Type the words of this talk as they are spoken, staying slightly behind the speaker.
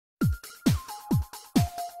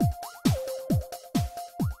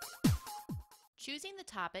Choosing the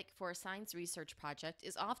topic for a science research project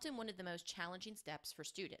is often one of the most challenging steps for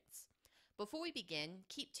students. Before we begin,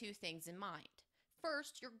 keep two things in mind.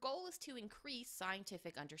 First, your goal is to increase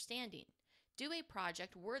scientific understanding. Do a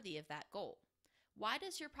project worthy of that goal. Why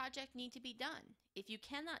does your project need to be done? If you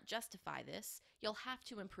cannot justify this, you'll have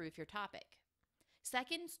to improve your topic.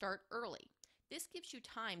 Second, start early. This gives you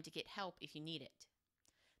time to get help if you need it.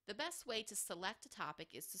 The best way to select a topic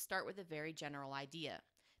is to start with a very general idea.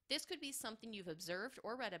 This could be something you've observed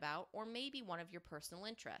or read about, or maybe one of your personal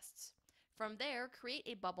interests. From there, create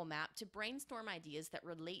a bubble map to brainstorm ideas that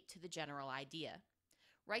relate to the general idea.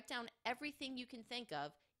 Write down everything you can think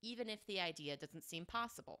of, even if the idea doesn't seem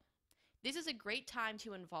possible. This is a great time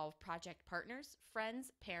to involve project partners,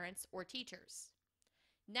 friends, parents, or teachers.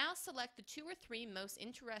 Now select the 2 or 3 most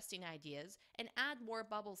interesting ideas and add more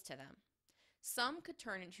bubbles to them. Some could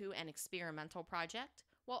turn into an experimental project,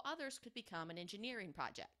 while others could become an engineering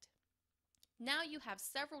project. Now you have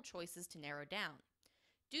several choices to narrow down.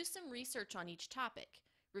 Do some research on each topic.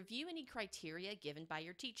 Review any criteria given by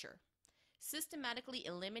your teacher. Systematically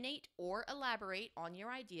eliminate or elaborate on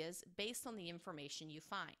your ideas based on the information you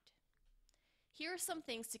find. Here are some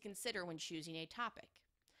things to consider when choosing a topic.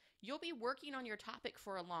 You'll be working on your topic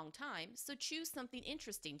for a long time, so choose something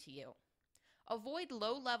interesting to you. Avoid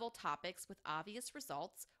low-level topics with obvious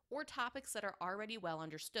results or topics that are already well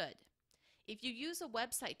understood. If you use a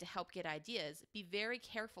website to help get ideas, be very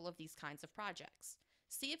careful of these kinds of projects.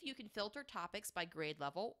 See if you can filter topics by grade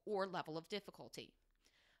level or level of difficulty.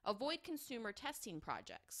 Avoid consumer testing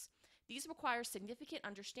projects. These require significant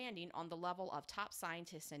understanding on the level of top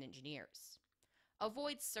scientists and engineers.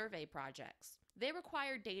 Avoid survey projects. They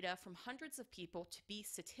require data from hundreds of people to be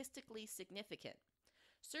statistically significant.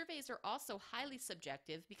 Surveys are also highly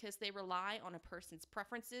subjective because they rely on a person's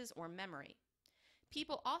preferences or memory.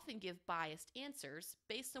 People often give biased answers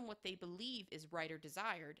based on what they believe is right or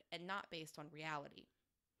desired and not based on reality.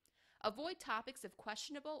 Avoid topics of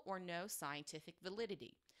questionable or no scientific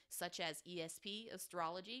validity, such as ESP,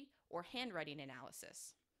 astrology, or handwriting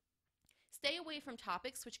analysis. Stay away from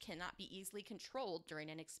topics which cannot be easily controlled during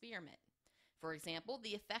an experiment. For example,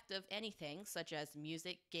 the effect of anything such as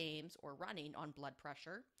music, games, or running on blood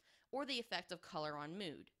pressure, or the effect of color on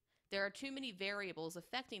mood. There are too many variables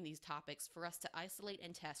affecting these topics for us to isolate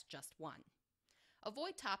and test just one.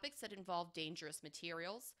 Avoid topics that involve dangerous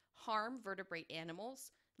materials, harm vertebrate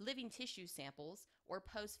animals, living tissue samples, or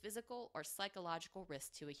pose physical or psychological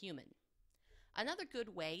risk to a human. Another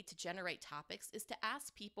good way to generate topics is to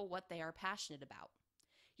ask people what they are passionate about.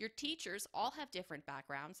 Your teachers all have different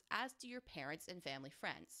backgrounds, as do your parents and family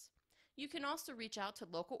friends. You can also reach out to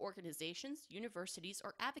local organizations, universities,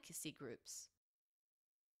 or advocacy groups.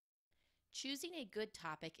 Choosing a good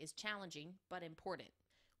topic is challenging but important.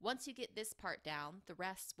 Once you get this part down, the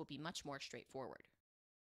rest will be much more straightforward.